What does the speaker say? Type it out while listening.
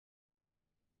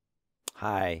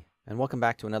Hi, and welcome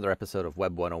back to another episode of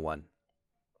Web 101.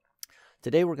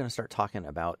 Today we're going to start talking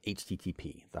about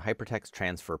HTTP, the Hypertext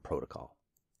Transport Protocol.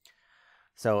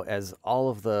 So as all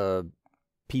of the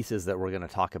pieces that we're going to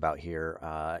talk about here,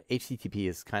 HTTP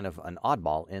is kind of an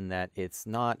oddball in that it's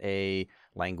not a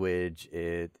language,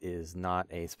 it is not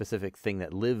a specific thing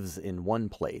that lives in one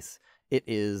place. It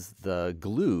is the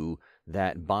glue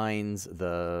that binds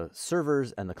the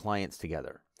servers and the clients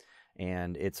together.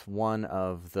 And it's one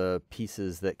of the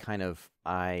pieces that kind of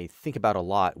I think about a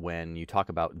lot when you talk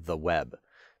about the web,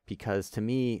 because to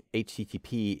me,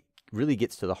 HTTP really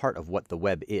gets to the heart of what the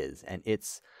web is, and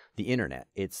it's the internet.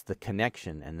 It's the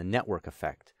connection and the network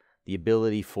effect, the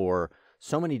ability for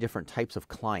so many different types of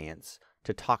clients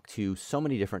to talk to so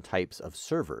many different types of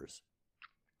servers.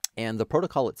 And the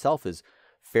protocol itself is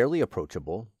fairly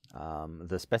approachable.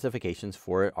 The specifications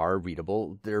for it are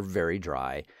readable. They're very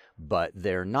dry, but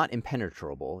they're not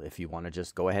impenetrable if you want to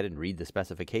just go ahead and read the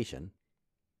specification.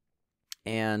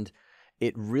 And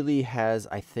it really has,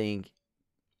 I think,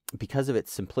 because of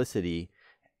its simplicity,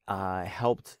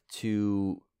 helped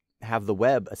to have the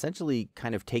web essentially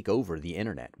kind of take over the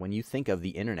internet. When you think of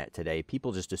the internet today,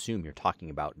 people just assume you're talking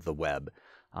about the web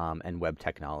and web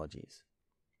technologies.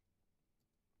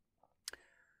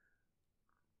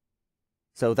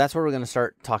 So that's what we're going to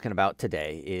start talking about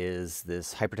today, is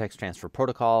this Hypertext Transport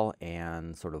Protocol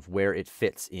and sort of where it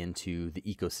fits into the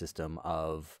ecosystem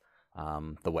of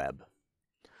the web.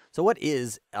 So what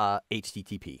is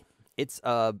HTTP? It's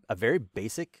a very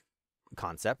basic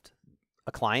concept.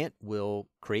 A client will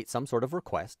create some sort of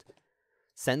request,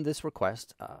 send this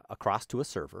request across to a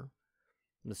server.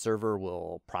 The server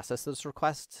will process this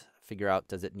request, figure out,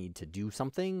 does it need to do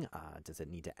something? Does it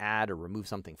need to add or remove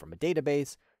something from a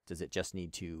database? Does it just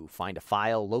need to find a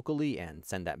file locally and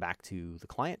send that back to the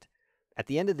client? At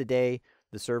the end of the day,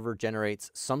 the server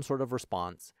generates some sort of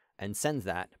response and sends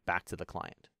that back to the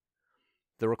client.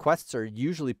 The requests are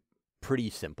usually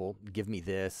pretty simple. Give me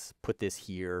this, put this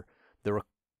here. The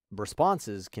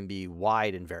responses can be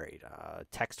wide and varied.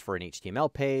 Text for an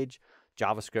HTML page,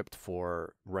 JavaScript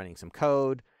for running some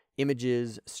code,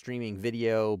 images, streaming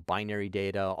video, binary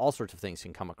data, all sorts of things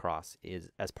can come across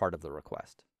as part of the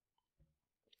request.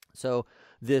 So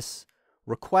this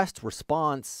request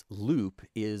response loop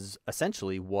is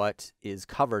essentially what is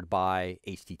covered by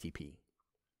HTTP.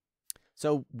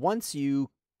 So once you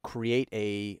create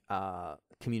a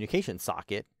communication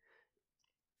socket,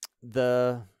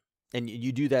 and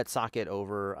you do that socket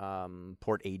over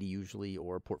port 80 usually,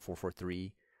 or port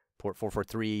 443. Port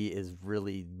 443 is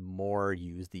really more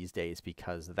used these days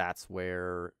because that's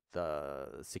where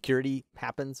the security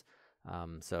happens.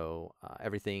 So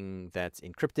everything that's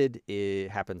encrypted, it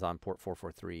happens on port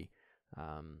 443.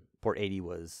 Port 80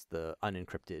 was the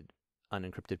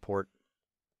unencrypted port.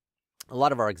 A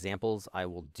lot of our examples I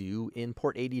will do in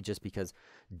port 80 just because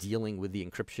dealing with the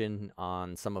encryption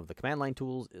on some of the command line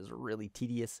tools is really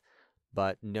tedious.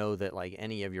 But know that like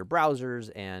any of your browsers,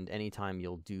 and anytime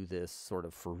you'll do this sort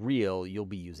of for real, you'll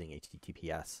be using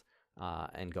HTTPS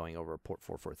and going over port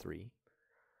 443.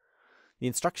 The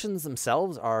instructions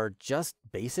themselves are just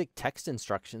basic text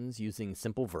instructions using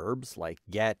simple verbs like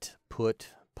get,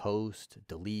 put, post,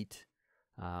 delete.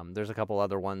 There's a couple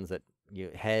other ones that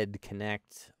head,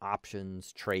 connect,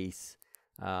 options, trace.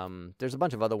 There's a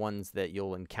bunch of other ones that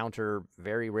you'll encounter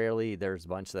very rarely. There's a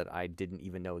bunch that I didn't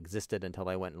even know existed until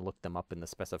I went and looked them up in the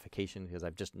specification, because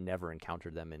I've just never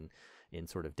encountered them in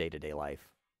sort of day-to-day life.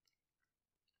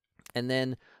 And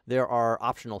then there are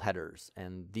optional headers,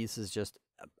 and this is just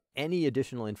any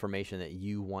additional information that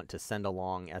you want to send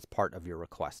along as part of your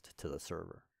request to the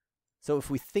server. So if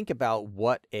we think about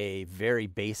what a very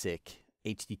basic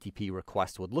HTTP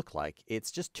request would look like, it's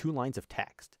just 2 lines of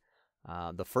text.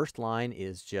 The first line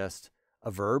is just a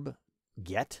verb,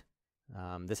 get.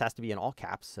 This has to be in all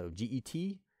caps, so GET,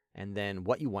 and then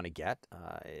what you want to get.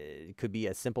 It could be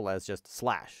as simple as just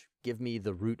 / give me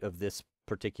the root of this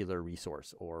particular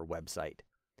resource or website.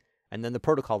 And then the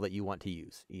protocol that you want to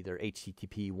use, either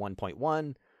HTTP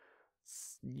 1.1,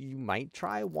 you might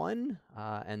try 1,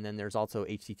 and then there's also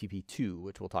HTTP 2,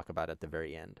 which we'll talk about at the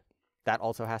very end. That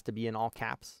also has to be in all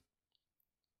caps.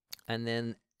 And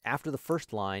then after the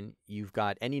first line, you've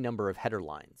got any number of header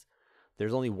lines.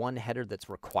 There's only one header that's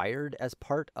required as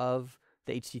part of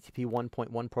the HTTP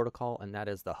 1.1 protocol, and that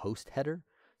is the host header.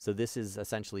 So this is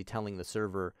essentially telling the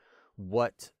server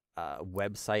what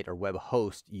website or web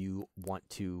host you want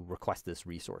to request this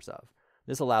resource of.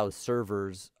 This allows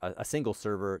servers, a single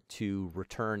server, to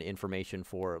return information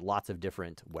for lots of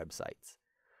different websites.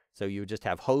 So you just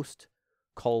have host, :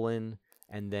 and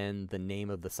then the name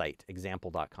of the site,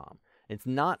 example.com. It's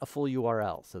not a full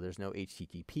URL, so there's no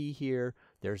HTTP here.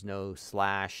 There's no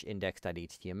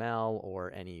 /index.html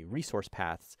or any resource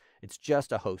paths. It's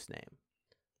just a host name.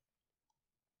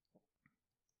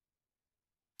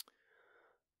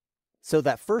 So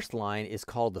that first line is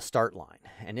called the start line,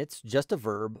 and it's just a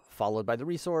verb followed by the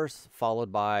resource,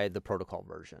 followed by the protocol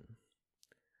version.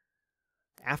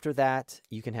 After that,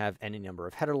 you can have any number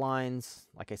of header lines.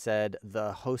 Like I said,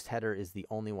 the host header is the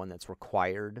only one that's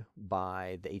required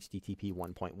by the HTTP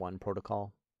 1.1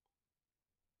 protocol.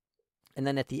 And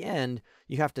then at the end,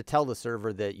 you have to tell the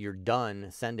server that you're done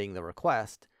sending the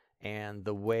request. And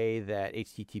the way that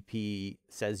HTTP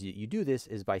says you do this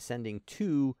is by sending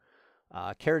two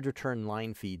carriage return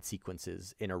line feed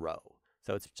sequences in a row.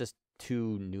 So it's just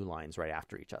two new lines right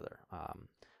after each other.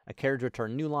 A carriage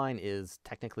return new line is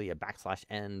technically a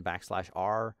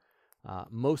 \n\r.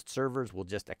 Most servers will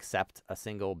just accept a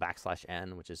single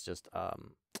 \n, which is just a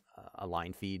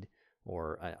line feed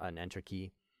or an enter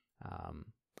key.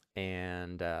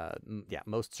 Yeah,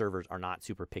 most servers are not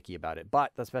super picky about it,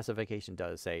 but the specification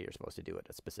does say you're supposed to do it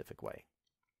a specific way.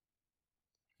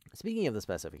 Speaking of the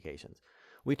specifications,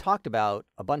 we talked about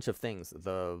a bunch of things.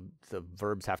 The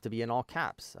verbs have to be in all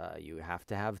caps. You have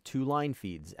to have two line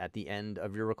feeds at the end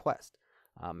of your request.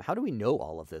 How do we know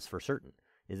all of this for certain?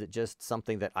 Is it just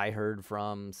something that I heard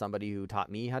from somebody who taught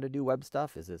me how to do web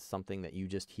stuff? Is this something that you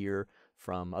just hear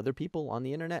from other people on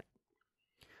the internet?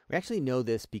 We actually know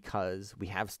this because we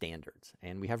have standards,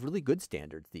 and we have really good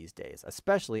standards these days,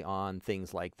 especially on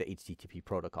things like the HTTP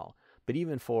protocol, but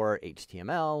even for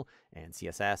HTML and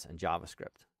CSS and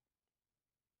JavaScript.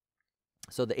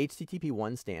 So the HTTP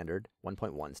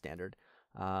 1.1 standard,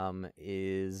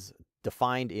 is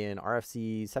defined in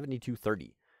RFC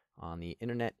 7230 on the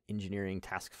Internet Engineering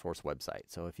Task Force website.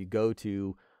 So if you go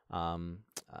to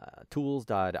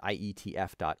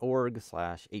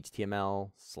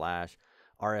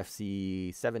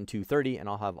tools.ietf.org/html/RFC 7230, and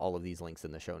I'll have all of these links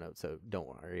in the show notes, so don't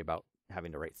worry about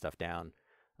having to write stuff down.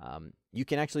 You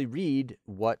can actually read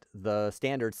what the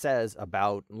standard says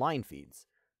about line feeds.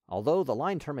 Although the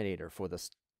line terminator for the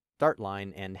start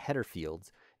line and header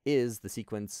fields is the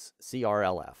sequence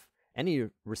CRLF, any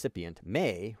recipient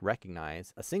may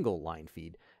recognize a single line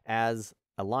feed as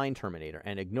a line terminator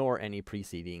and ignore any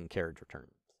preceding carriage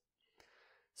returns.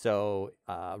 So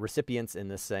recipients in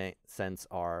this sense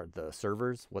are the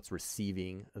servers, what's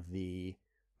receiving the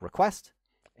request.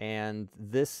 And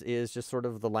this is just sort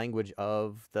of the language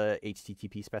of the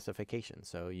HTTP specification.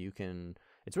 So you can,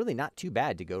 it's really not too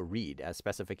bad to go read as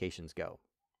specifications go.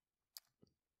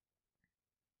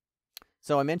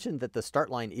 So I mentioned that the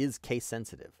start line is case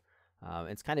sensitive.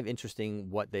 It's kind of interesting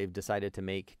what they've decided to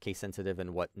make case sensitive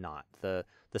and what not. The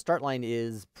start line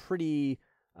is pretty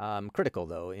critical,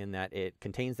 though, in that it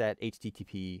contains that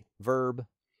HTTP verb.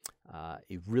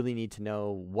 You really need to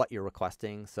know what you're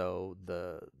requesting. So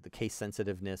the case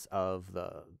sensitiveness of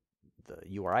the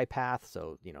URI path,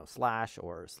 so slash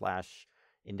or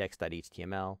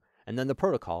 /index.html, and then the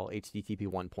protocol HTTP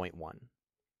 1.1.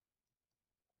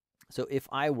 So if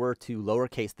I were to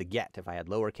lowercase the get, if I had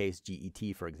lowercase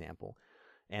get, for example,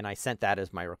 and I sent that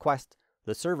as my request,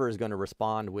 the server is going to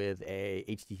respond with a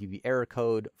HTTP error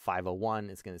code 501.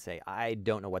 It's going to say, I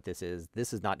don't know what this is.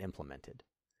 This is not implemented.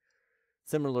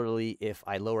 Similarly, if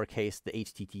I lowercase the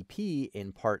HTTP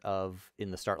in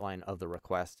the start line of the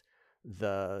request,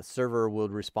 the server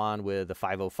would respond with a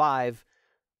 505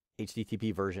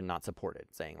 HTTP version not supported,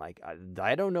 saying like,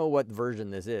 I don't know what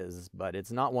version this is, but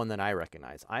it's not one that I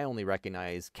recognize. I only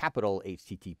recognize capital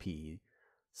HTTP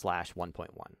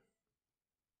 /1.1.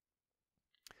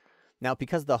 Now,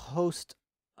 because the host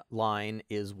line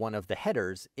is one of the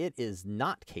headers, it is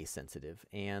not case sensitive,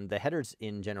 and the headers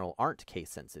in general aren't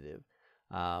case sensitive.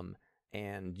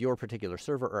 And your particular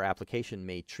server or application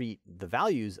may treat the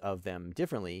values of them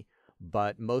differently,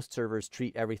 but most servers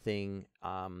treat everything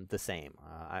the same.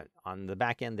 On the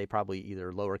back end, they probably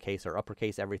either lowercase or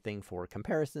uppercase everything for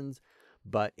comparisons,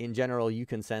 but in general, you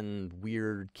can send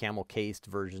weird camel-cased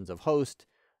versions of host.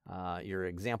 Your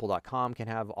example.com can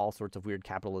have all sorts of weird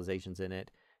capitalizations in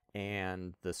it,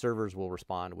 and the servers will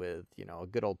respond with, a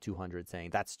good old 200 saying,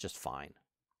 that's just fine.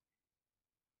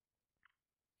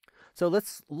 So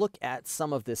let's look at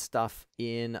some of this stuff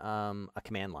in a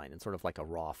command line in sort of like a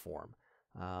raw form.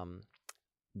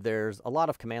 There's a lot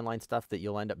of command line stuff that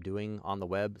you'll end up doing on the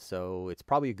web, so it's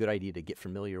probably a good idea to get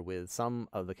familiar with some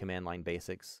of the command line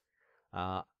basics.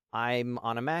 I'm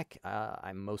on a Mac.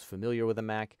 I'm most familiar with a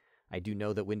Mac. I do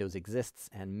know that Windows exists,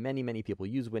 and many, many people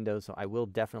use Windows, so I will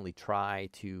definitely try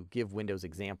to give Windows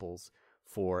examples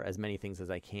for as many things as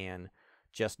I can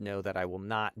Just know that I will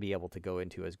not be able to go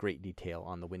into as great detail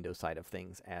on the Windows side of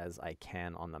things as I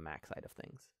can on the Mac side of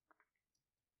things.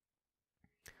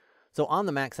 So on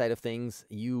the Mac side of things,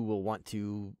 you will want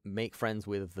to make friends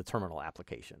with the terminal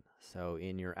application. So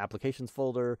in your applications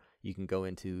folder, you can go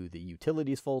into the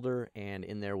utilities folder, and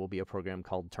in there will be a program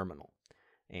called terminal.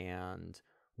 And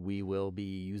we will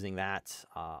be using that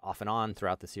off and on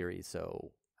throughout the series,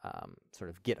 so sort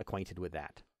of get acquainted with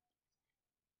that.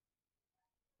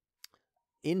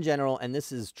 In general, and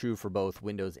this is true for both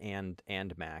Windows and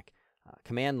Mac,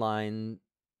 command line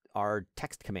are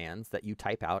text commands that you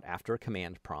type out after a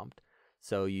command prompt.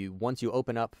 So once you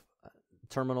open up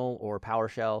Terminal or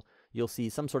PowerShell, you'll see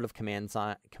some sort of command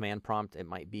prompt. It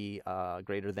might be a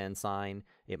greater than sign.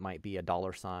 It might be a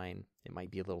 $sign. It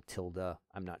might be a little tilde.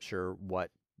 I'm not sure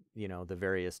what the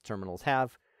various terminals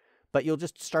have, but you'll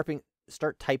just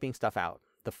start typing stuff out.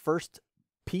 The first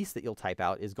piece that you'll type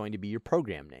out is going to be your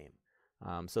program name.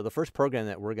 So the first program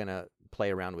that we're going to play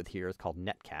around with here is called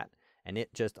netcat, and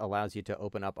it just allows you to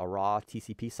open up a raw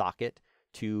TCP socket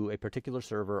to a particular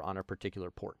server on a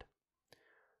particular port.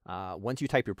 Once you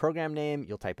type your program name,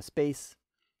 you'll type a space,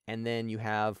 and then you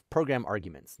have program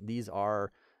arguments. These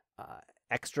are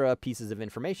extra pieces of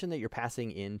information that you're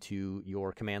passing into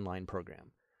your command line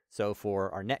program. So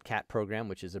for our netcat program,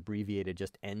 which is abbreviated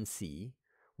just NC,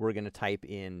 we're going to type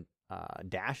in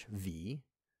 -v,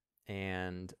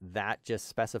 and that just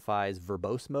specifies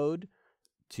verbose mode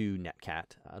to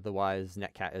netcat. Otherwise,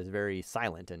 netcat is very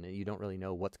silent and you don't really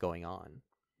know what's going on.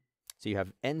 So you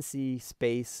have NC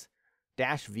space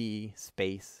 -v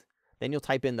space, then you'll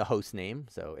type in the host name,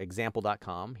 so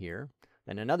example.com here,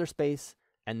 then another space,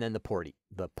 and then the port.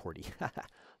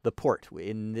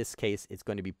 In this case, it's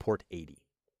going to be port 80.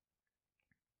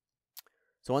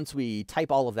 So once we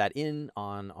type all of that in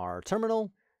on our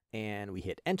terminal and we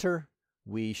hit enter,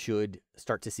 we should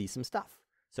start to see some stuff.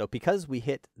 So because we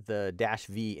hit the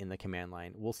 -v in the command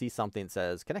line, we'll see something that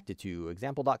says connected to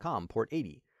example.com, port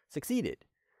 80, succeeded.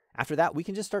 After that, we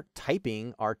can just start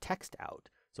typing our text out.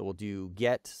 So we'll do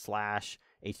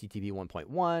get/http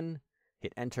 1.1,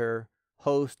 hit enter,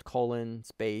 host :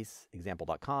 space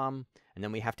example.com, and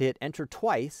then we have to hit enter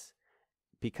twice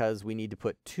because we need to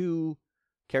put 2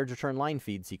 carriage return line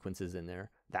feed sequences in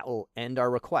there. That will end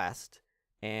our request.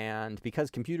 And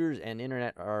because computers and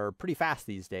internet are pretty fast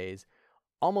these days,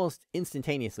 almost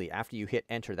instantaneously after you hit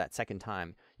enter that second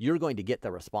time, you're going to get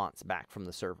the response back from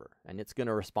the server. And it's going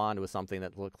to respond with something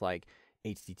that looks like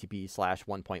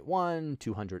http/1.1,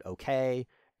 200 OK.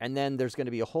 And then there's going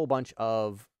to be a whole bunch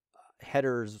of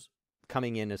headers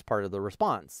coming in as part of the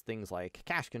response. Things like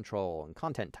cache control and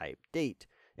content type, date,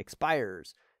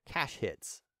 expires, cache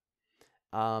hits.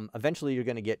 Eventually, you're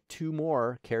going to get 2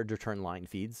 more carriage return line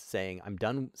feeds saying, I'm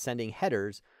done sending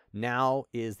headers. Now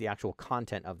is the actual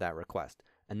content of that request.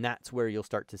 And that's where you'll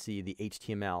start to see the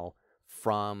HTML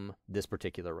from this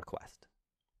particular request.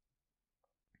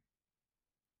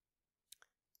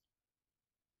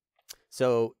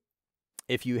 So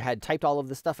if you had typed all of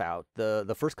this stuff out,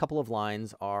 the first couple of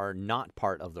lines are not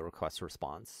part of the request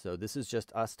response. So this is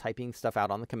just us typing stuff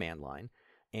out on the command line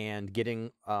and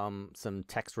getting some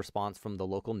text response from the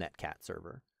local netcat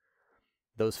server.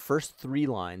 Those first 3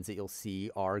 lines that you'll see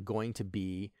are going to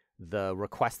be the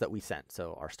request that we sent.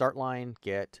 So our start line,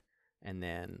 get, and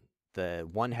then the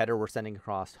 1 header we're sending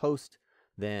across, host,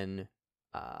 then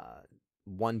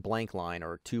 1 blank line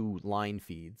or 2 line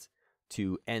feeds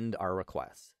to end our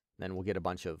request. Then we'll get a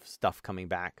bunch of stuff coming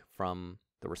back from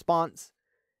the response,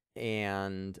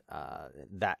 and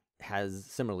that has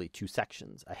similarly 2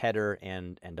 sections, a header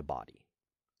and a body.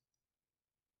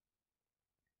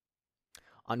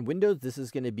 On Windows, this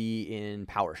is going to be in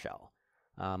PowerShell.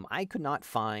 I could not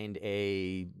find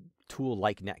a tool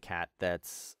like netcat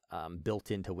that's built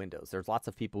into Windows. There's lots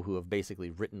of people who have basically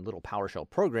written little PowerShell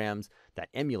programs that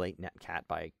emulate netcat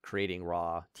by creating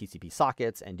raw TCP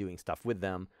sockets and doing stuff with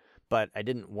them, but I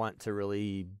didn't want to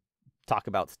really talk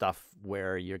about stuff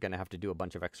where you're going to have to do a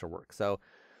bunch of extra work. So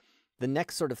the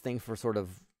next sort of thing for sort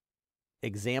of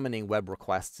examining web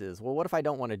requests is, well, what if I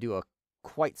don't want to do a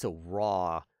quite so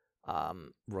raw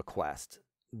request?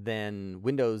 Then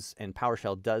Windows and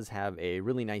PowerShell does have a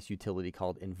really nice utility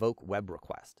called invoke web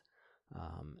request.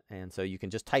 And so you can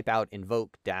just type out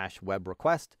invoke-web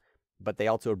request, but they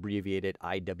also abbreviate it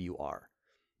IWR.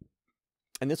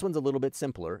 And this one's a little bit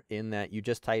simpler in that you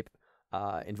just type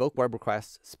invoke web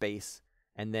request space,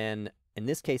 and then in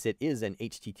this case it is an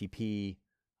HTTP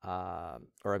a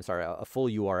full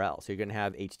URL. So you're going to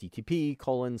have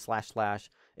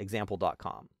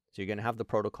http://example.com. So you're going to have the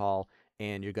protocol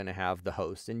and you're going to have the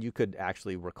host, and you could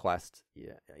actually request,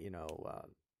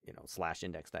 slash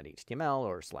index.html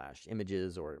or slash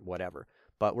images or whatever.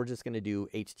 But we're just going to do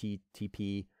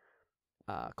http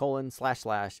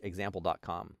 /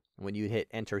 example.com. When you hit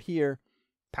enter here,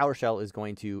 PowerShell is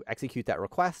going to execute that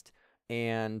request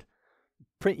and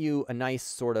print you a nice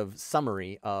sort of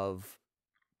summary of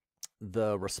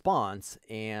the response,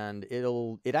 and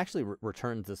it actually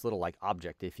returns this little like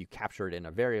object. If you capture it in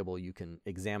a variable, you can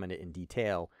examine it in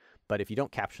detail. But if you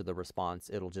don't capture the response,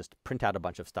 it'll just print out a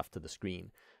bunch of stuff to the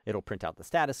screen. It'll print out the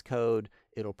status code,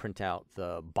 it'll print out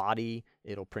the body,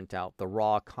 it'll print out the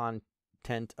raw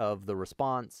content of the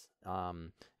response.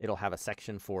 It'll have a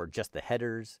section for just the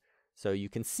headers, so you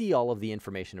can see all of the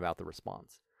information about the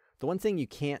response. The one thing you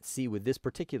can't see with this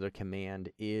particular command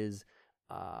is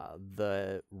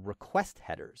the request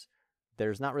headers.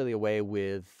 There's not really a way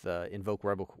with invoke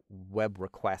web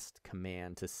request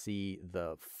command to see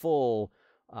the full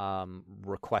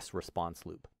request response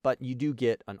loop, but you do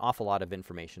get an awful lot of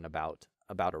information about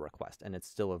a request, and it's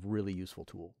still a really useful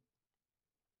tool.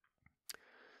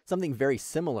 Something very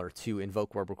similar to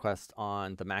invoke web request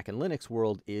on the Mac and Linux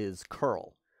world is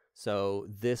curl. So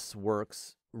this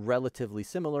works relatively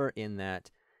similar in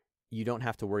that you don't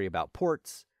have to worry about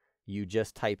ports. You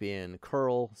just type in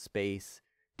curl space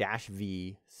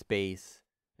 -v space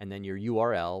and then your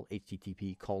URL,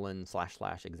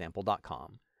 http /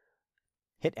 example.com.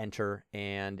 Hit enter,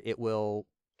 and it will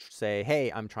say,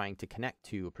 hey, I'm trying to connect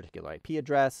to a particular IP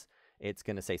address. It's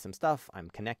going to say some stuff. I'm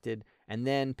connected. And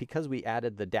then because we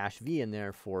added the -v in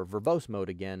there for verbose mode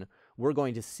again, we're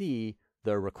going to see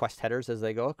the request headers as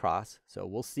they go across. So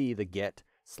we'll see the get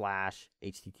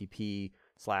 /http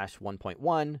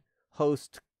 /1.1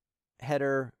 host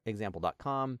header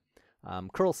example.com.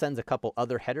 Curl sends a couple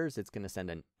other headers. It's going to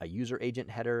send a user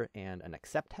agent header and an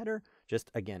accept header.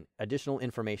 Just, again, additional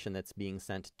information that's being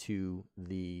sent to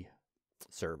the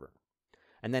server.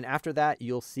 And then after that,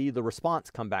 you'll see the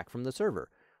response come back from the server.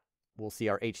 We'll see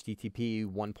our HTTP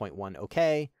 1.1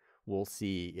 OK. We'll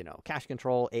see, cache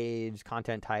control, age,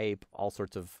 content type, all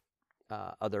sorts of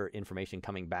other information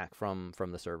coming back from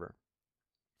the server.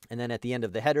 And then at the end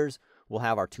of the headers, we'll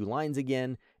have our 2 lines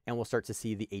again, and we'll start to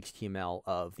see the HTML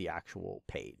of the actual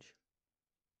page.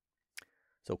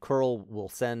 So curl will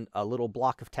send a little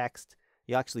block of text.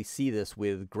 You actually see this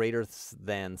with greater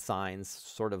than signs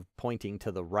sort of pointing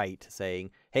to the right,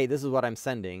 saying, hey, this is what I'm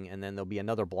sending. And then there'll be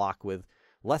another block with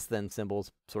less than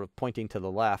symbols sort of pointing to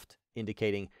the left,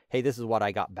 indicating, hey, this is what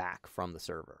I got back from the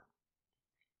server.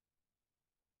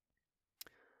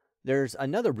 There's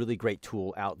another really great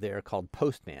tool out there called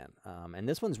Postman, and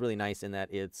this one's really nice in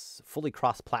that it's fully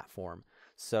cross-platform,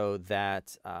 so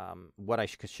that what I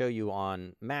could show you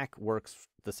on Mac works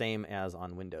the same as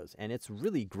on Windows, and it's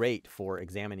really great for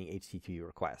examining HTTP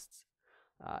requests.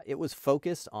 It was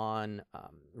focused on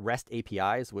REST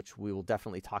APIs, which we will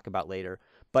definitely talk about later,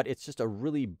 but it's just a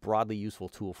really broadly useful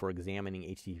tool for examining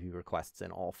HTTP requests in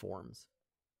all forms.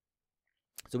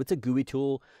 So it's a GUI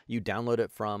tool. You download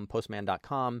it from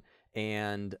postman.com,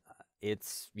 and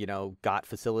it's got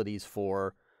facilities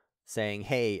for saying,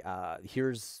 hey,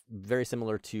 here's very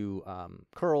similar to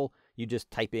curl. You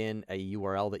just type in a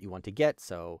URL that you want to get.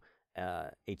 So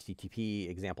http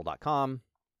example.com.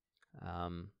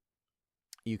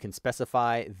 You can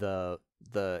specify the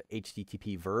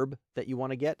HTTP verb that you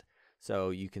want to get.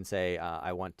 So you can say,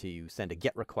 I want to send a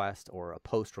GET request or a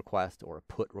POST request or a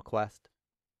PUT request.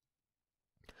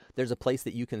 There's a place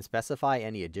that you can specify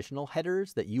any additional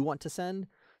headers that you want to send.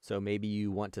 So maybe you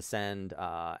want to send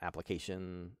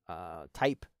application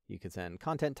type. You could send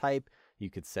content type. You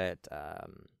could set, I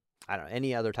don't know,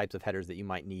 any other types of headers that you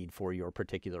might need for your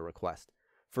particular request.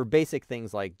 For basic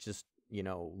things like just,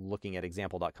 looking at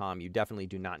example.com, you definitely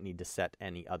do not need to set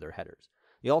any other headers.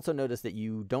 You also notice that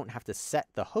you don't have to set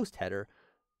the host header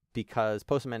because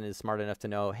Postman is smart enough to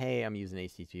know, hey, I'm using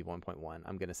HTTP 1.1.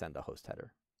 I'm going to send the host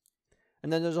header.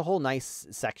 And then there's a whole nice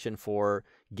section for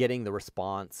getting the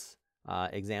response,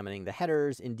 examining the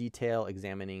headers in detail,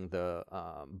 examining the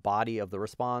body of the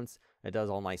response. It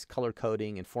does all nice color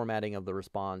coding and formatting of the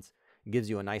response. It gives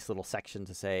you a nice little section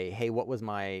to say, hey, what was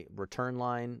my return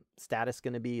line status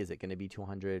going to be? Is it going to be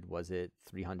 200? Was it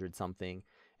 300 something?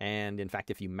 And in fact,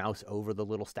 if you mouse over the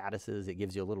little statuses, it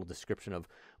gives you a little description of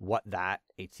what that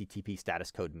HTTP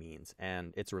status code means.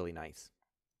 And it's really nice.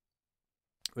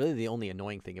 Really, the only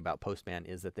annoying thing about Postman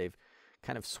is that they've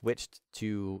kind of switched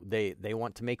to, they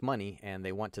want to make money and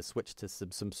they want to switch to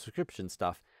some subscription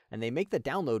stuff. And they make the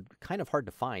download kind of hard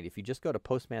to find. If you just go to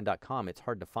postman.com, it's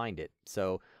hard to find it.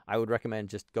 So I would recommend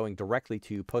just going directly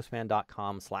to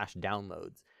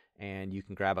postman.com/downloads. And you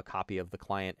can grab a copy of the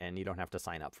client and you don't have to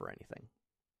sign up for anything.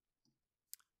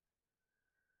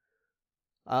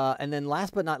 And then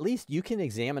last but not least, you can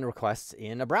examine requests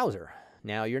in a browser.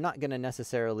 Now, you're not going to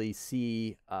necessarily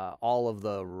see all of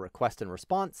the request and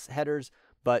response headers,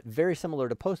 but very similar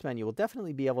to Postman, you will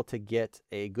definitely be able to get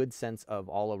a good sense of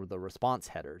all of the response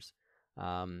headers.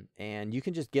 And you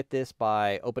can just get this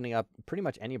by opening up pretty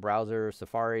much any browser,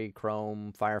 Safari,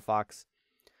 Chrome, Firefox.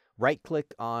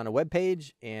 Right-click on a web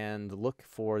page and look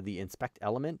for the Inspect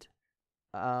Element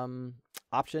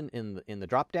option in the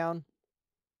drop-down.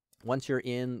 Once you're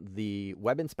in the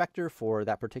web inspector for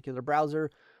that particular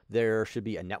browser, there should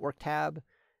be a network tab.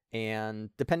 And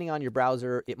depending on your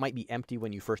browser, it might be empty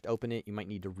when you first open it. You might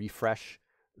need to refresh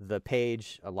the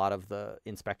page. A lot of the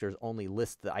inspectors only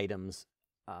list the items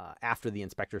after the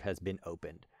inspector has been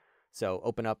opened. So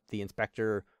open up the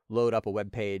inspector, load up a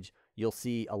web page. You'll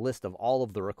see a list of all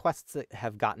of the requests that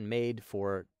have gotten made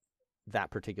for that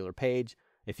particular page.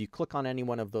 If you click on any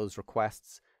one of those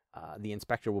requests, the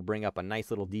inspector will bring up a nice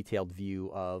little detailed view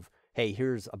of, hey,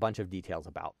 here's a bunch of details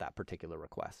about that particular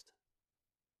request.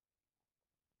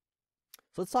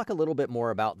 So let's talk a little bit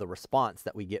more about the response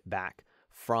that we get back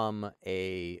from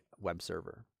a web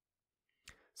server.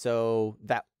 So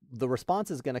that the response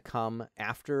is going to come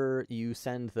after you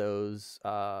send those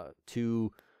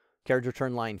two carriage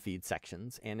return line feed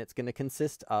sections, and it's going to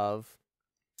consist of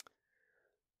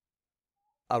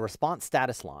a response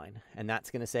status line, and that's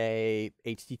going to say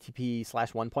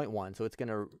HTTP/1.1. So it's going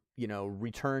to,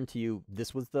 return to you,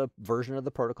 this was the version of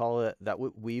the protocol that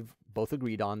we've both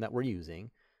agreed on that we're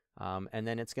using. And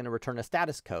then it's going to return a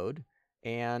status code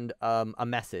and a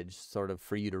message sort of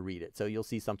for you to read it. So you'll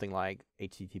see something like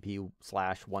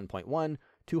HTTP/1.1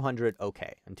 200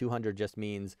 OK. And 200 just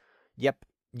means, yep,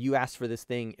 you asked for this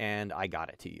thing and I got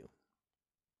it to you.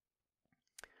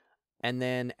 And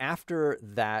then after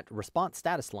that response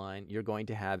status line, you're going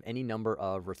to have any number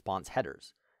of response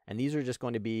headers. And these are just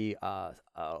going to be a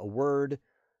word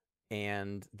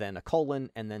and then a colon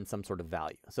and then some sort of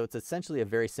value. So it's essentially a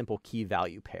very simple key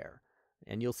value pair.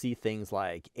 And you'll see things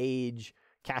like age,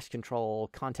 cache control,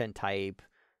 content type,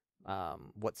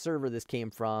 what server this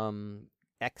came from,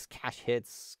 X cache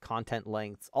hits, content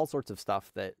lengths, all sorts of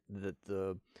stuff that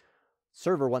the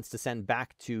server wants to send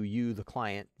back to you, the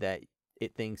client, that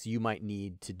it thinks you might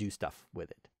need to do stuff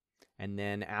with it. And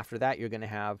then after that, you're going to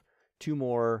have two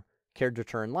more carriage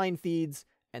return line feeds,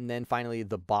 and then finally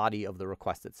the body of the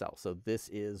request itself. So this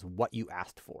is what you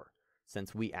asked for.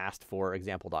 Since we asked for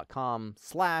example.com/,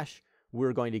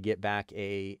 we're going to get back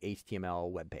a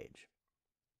HTML web page.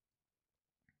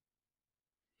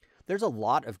 There's a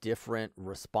lot of different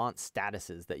response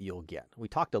statuses that you'll get. We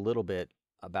talked a little bit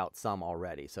about some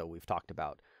already. So we've talked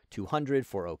about 200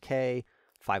 for OK,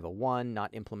 501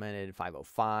 not implemented,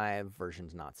 505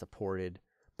 versions not supported.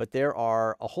 But there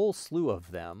are a whole slew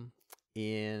of them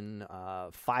in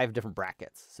 5 different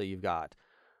brackets. So you've got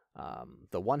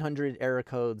the 100 error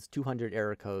codes, 200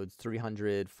 error codes,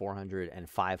 300, 400, and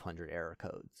 500 error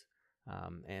codes.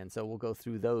 And so we'll go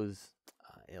through those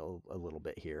a little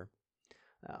bit here.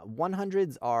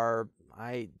 100s are,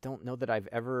 I don't know that I've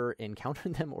ever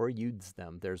encountered them or used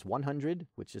them. There's 100,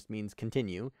 which just means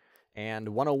continue, and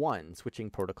 101, switching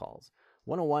protocols.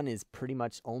 101 is pretty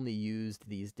much only used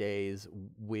these days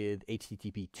with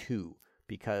HTTP 2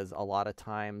 because a lot of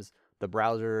times the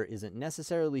browser isn't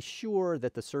necessarily sure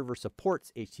that the server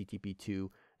supports HTTP 2,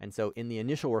 and so in the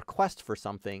initial request for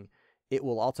something, it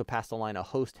will also pass along a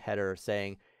host header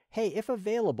saying, hey, if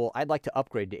available, I'd like to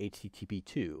upgrade to HTTP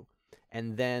 2.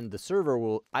 And then the server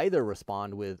will either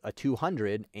respond with a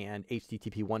 200 and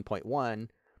HTTP 1.1,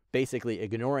 basically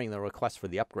ignoring the request for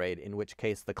the upgrade, in which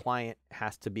case the client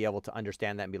has to be able to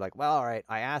understand that and be like, well, all right,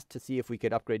 I asked to see if we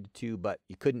could upgrade to 2, but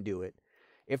you couldn't do it.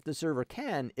 If the server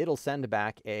can, it'll send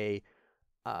back a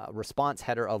response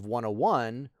header of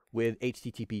 101 with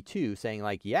HTTP 2 saying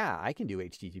like, yeah, I can do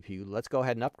HTTP, let's go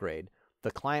ahead and upgrade.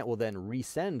 The client will then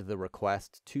resend the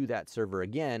request to that server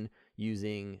again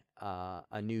using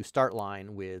a new start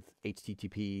line with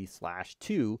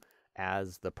HTTP/2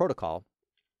 as the protocol.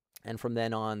 And from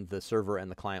then on, the server and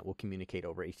the client will communicate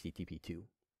over HTTP 2.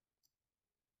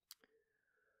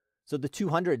 So the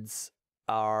 200s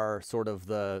are sort of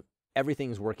the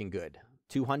everything's working good.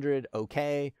 200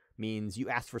 OK means you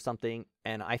asked for something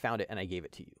and I found it and I gave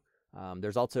it to you.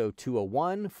 There's also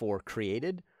 201 for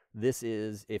created. This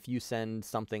is if you send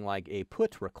something like a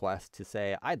put request to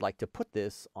say, I'd like to put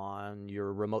this on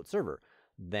your remote server,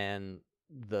 then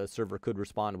the server could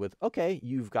respond with, okay,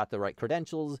 you've got the right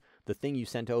credentials. The thing you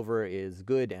sent over is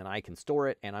good and I can store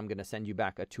it, and I'm going to send you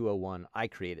back a 201. I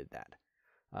created that.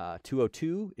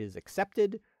 202 is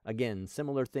accepted. Again,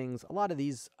 similar things. A lot of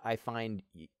these I find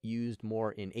used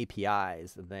more in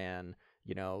APIs than,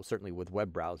 certainly with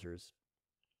web browsers.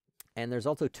 And there's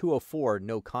also 204,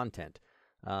 no content.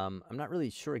 I'm not really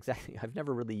sure exactly. I've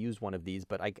never really used one of these,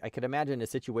 but I could imagine a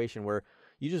situation where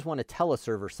you just want to tell a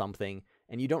server something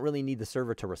and you don't really need the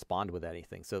server to respond with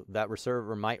anything. So that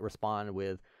server might respond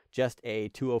with just a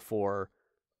 204,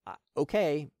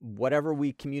 okay, whatever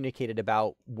we communicated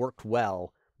about worked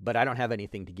well, but I don't have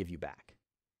anything to give you back.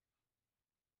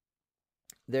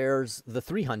 There's the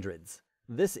 300s.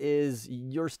 This is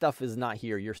your stuff is not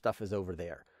here, your stuff is over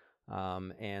there.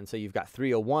 And so you've got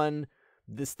 301.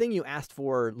 This thing you asked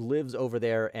for lives over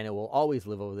there, and it will always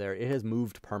live over there. It has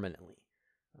moved permanently.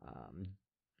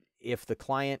 If the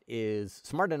client is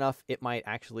smart enough, it might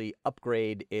actually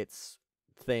upgrade its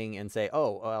thing and say,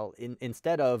 oh, well,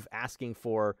 instead of asking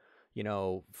for,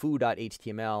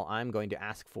 foo.html, I'm going to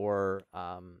ask for,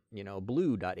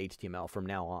 blue.html from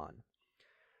now on.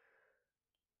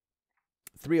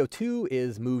 302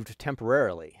 is moved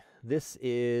temporarily. This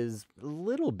is a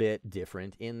little bit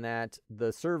different in that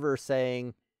the server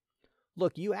saying,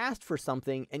 look, you asked for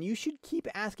something and you should keep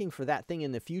asking for that thing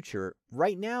in the future.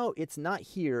 Right now, it's not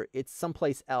here, it's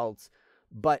someplace else.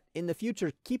 But in the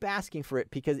future, keep asking for it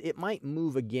because it might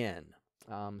move again.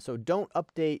 So don't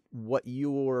update what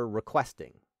you're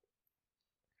requesting.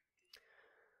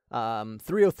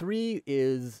 303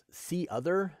 is see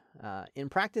other. In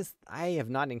practice, I have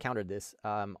not encountered this.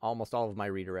 Almost all of my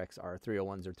redirects are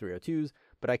 301s or 302s,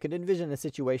 but I could envision a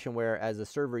situation where as a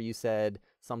server you said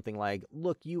something like,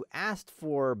 look, you asked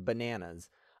for bananas.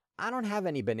 I don't have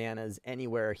any bananas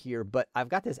anywhere here, but I've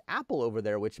got this apple over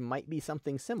there, which might be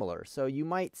something similar. So you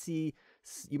might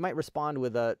respond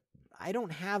with a, I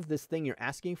don't have this thing you're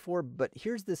asking for, but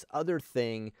here's this other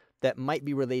thing that might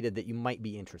be related that you might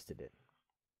be interested in.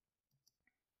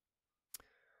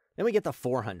 Then we get the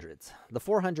 400s. The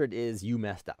 400 is you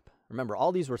messed up. Remember,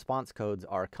 all these response codes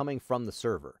are coming from the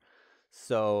server.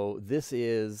 So this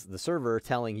is the server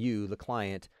telling you, the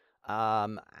client,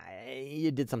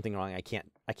 you did something wrong. I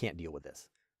can't deal with this.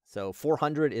 So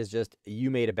 400 is just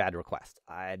you made a bad request.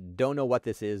 I don't know what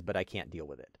this is, but I can't deal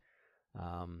with it.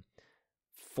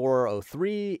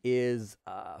 403 is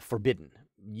forbidden.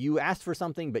 You asked for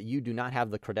something, but you do not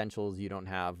have the credentials. You don't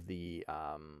have the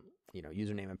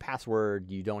username and password.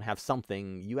 You don't have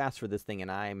something. You asked for this thing,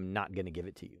 and I'm not going to give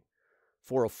it to you.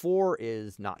 404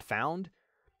 is not found.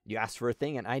 You asked for a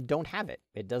thing, and I don't have it.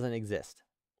 It doesn't exist.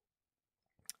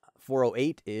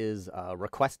 408 is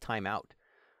request timeout.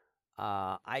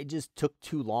 I just took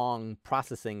too long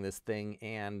processing this thing,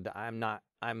 and I'm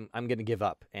going to give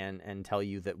up and tell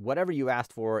you that whatever you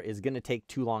asked for is going to take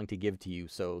too long to give to you.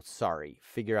 So sorry,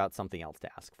 figure out something else to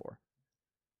ask for.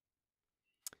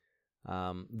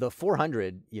 The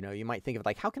 400, you might think of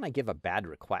like, how can I give a bad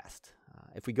request?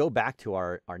 If we go back to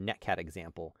our netcat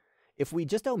example, if we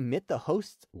just omit the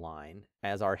host line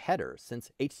as our header,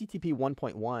 since HTTP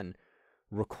 1.1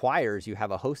 requires you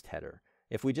have a host header,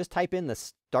 if we just type in the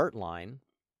start line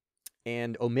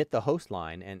and omit the host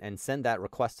line and send that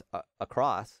request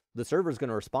across, the server is going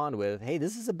to respond with, hey,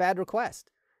 this is a bad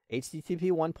request.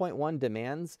 HTTP 1.1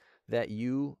 demands that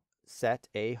you set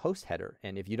a host header.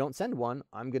 And if you don't send one,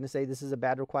 I'm going to say this is a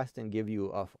bad request and give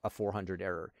you a 400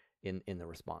 error in the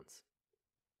response.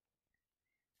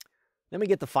 Then we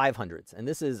get the 500s. And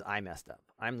this is, I messed up.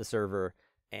 I'm the server.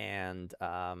 And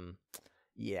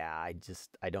yeah, I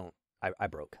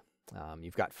broke.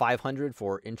 You've got 500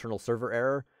 for internal server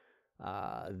error.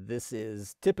 This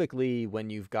is typically when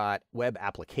you've got web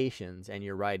applications and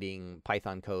you're writing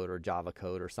Python code or Java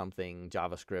code or something,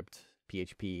 JavaScript,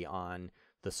 PHP on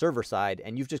the server side,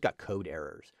 and you've just got code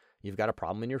errors. You've got a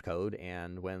problem in your code,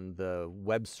 and when the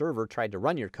web server tried to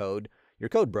run your code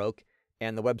broke,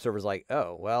 and the web server's like,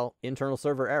 oh, well, internal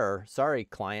server error. Sorry,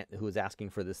 client who is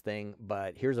asking for this thing,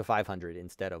 but here's a 500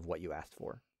 instead of what you asked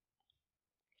for.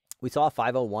 We saw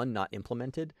 501 not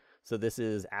implemented, so this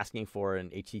is asking for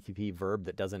an HTTP verb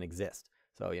that doesn't exist.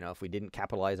 So, if we didn't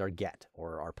capitalize our get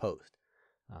or our post,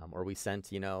 or we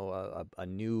sent, a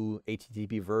new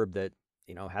HTTP verb that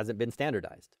hasn't been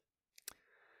standardized.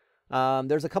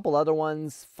 There's a couple other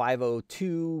ones,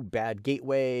 502, bad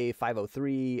gateway,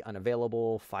 503,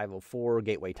 unavailable, 504,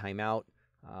 gateway timeout.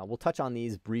 We'll touch on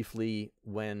these briefly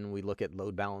when we look at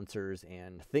load balancers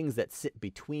and things that sit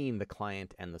between the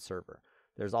client and the server.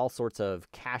 There's all sorts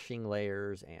of caching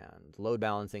layers and load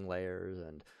balancing layers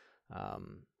and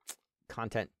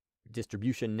content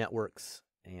distribution networks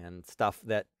and stuff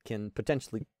that can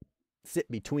potentially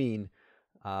sit between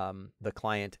the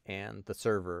client and the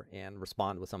server and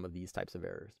respond with some of these types of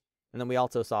errors. And then we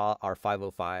also saw our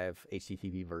 505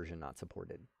 HTTP version not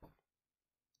supported.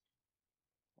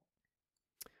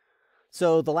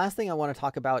 So the last thing I want to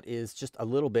talk about is just a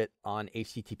little bit on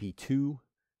HTTP 2.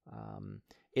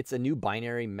 It's a new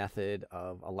binary method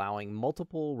of allowing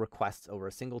multiple requests over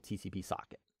a single TCP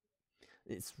socket.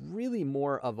 It's really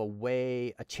more of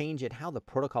a change in how the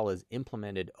protocol is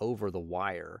implemented over the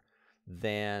wire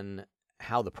than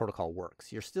how the protocol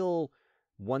works. You're still,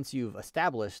 once you've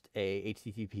established a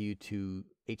HTTP2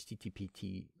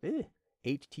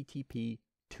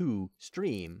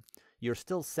 stream, you're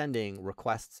still sending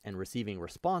requests and receiving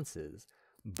responses,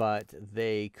 but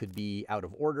they could be out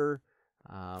of order.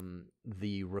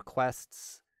 The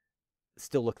requests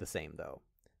still look the same, though.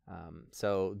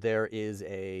 So there is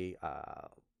a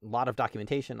lot of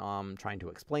documentation on trying to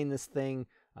explain this thing.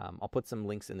 I'll put some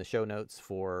links in the show notes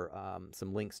for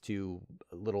some links to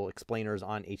little explainers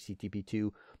on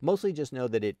HTTP2. Mostly just know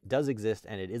that it does exist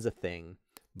and it is a thing,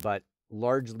 but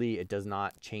largely it does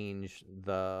not change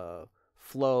the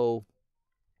flow,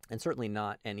 and certainly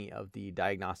not any of the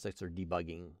diagnostics or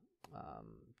debugging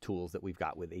tools that we've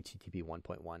got with HTTP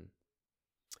 1.1.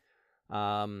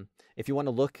 If you want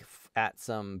to look at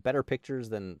some better pictures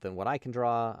than what I can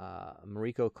draw,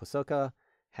 Mariko Kosoka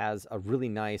has a really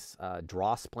nice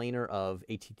draw splainer of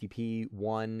HTTP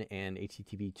 1 and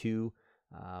HTTP 2,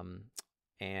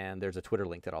 and there's a Twitter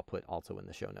link that I'll put also in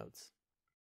the show notes.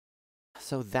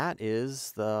 So that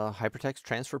is the Hypertext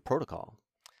Transfer Protocol.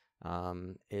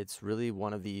 It's really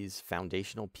one of these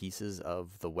foundational pieces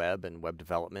of the web and web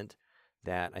development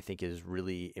that I think is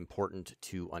really important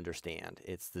to understand.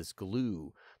 It's this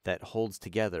glue that holds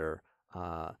together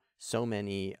so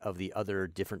many of the other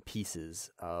different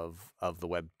pieces of the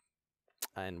web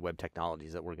and web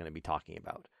technologies that we're going to be talking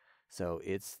about. So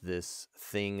it's this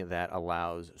thing that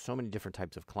allows so many different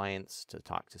types of clients to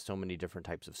talk to so many different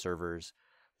types of servers.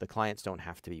 The clients don't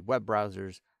have to be web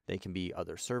browsers. They can be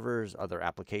other servers, other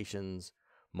applications,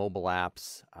 mobile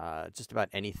apps. Just about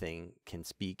anything can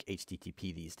speak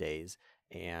HTTP these days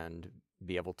and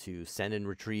be able to send and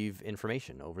retrieve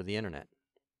information over the internet.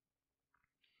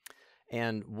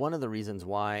 And one of the reasons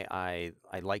why I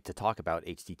like to talk about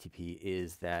HTTP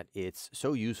is that it's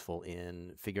so useful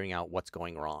in figuring out what's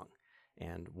going wrong.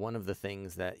 And one of the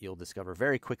things that you'll discover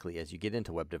very quickly as you get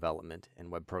into web development and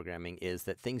web programming is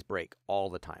that things break all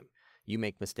the time. You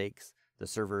make mistakes. The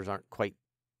servers aren't quite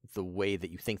the way that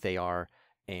you think they are.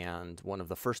 And one of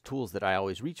the first tools that I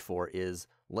always reach for is,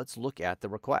 let's look at the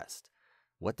request.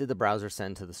 What did the browser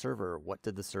send to the server? What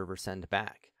did the server send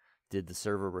back? Did the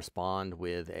server respond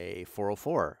with a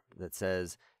 404 that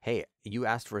says, hey, you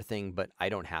asked for a thing, but I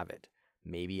don't have it?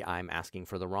 Maybe I'm asking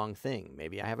for the wrong thing.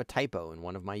 Maybe I have a typo in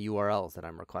one of my URLs that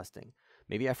I'm requesting.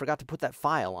 Maybe I forgot to put that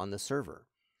file on the server.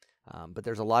 But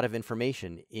there's a lot of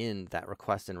information in that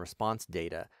request and response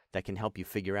data that can help you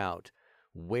figure out,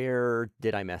 where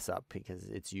did I mess up? Because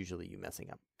it's usually you messing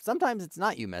up. Sometimes it's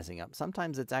not you messing up.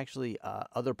 Sometimes it's actually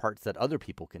other parts that other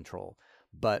people control.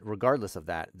 But regardless of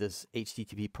that, this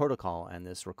HTTP protocol and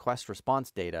this request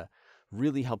response data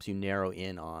really helps you narrow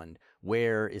in on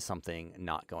where is something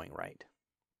not going right.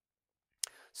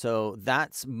 So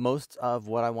that's most of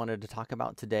what I wanted to talk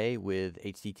about today with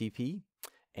HTTP,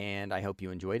 and I hope you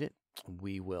enjoyed it.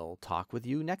 We will talk with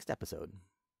you next episode.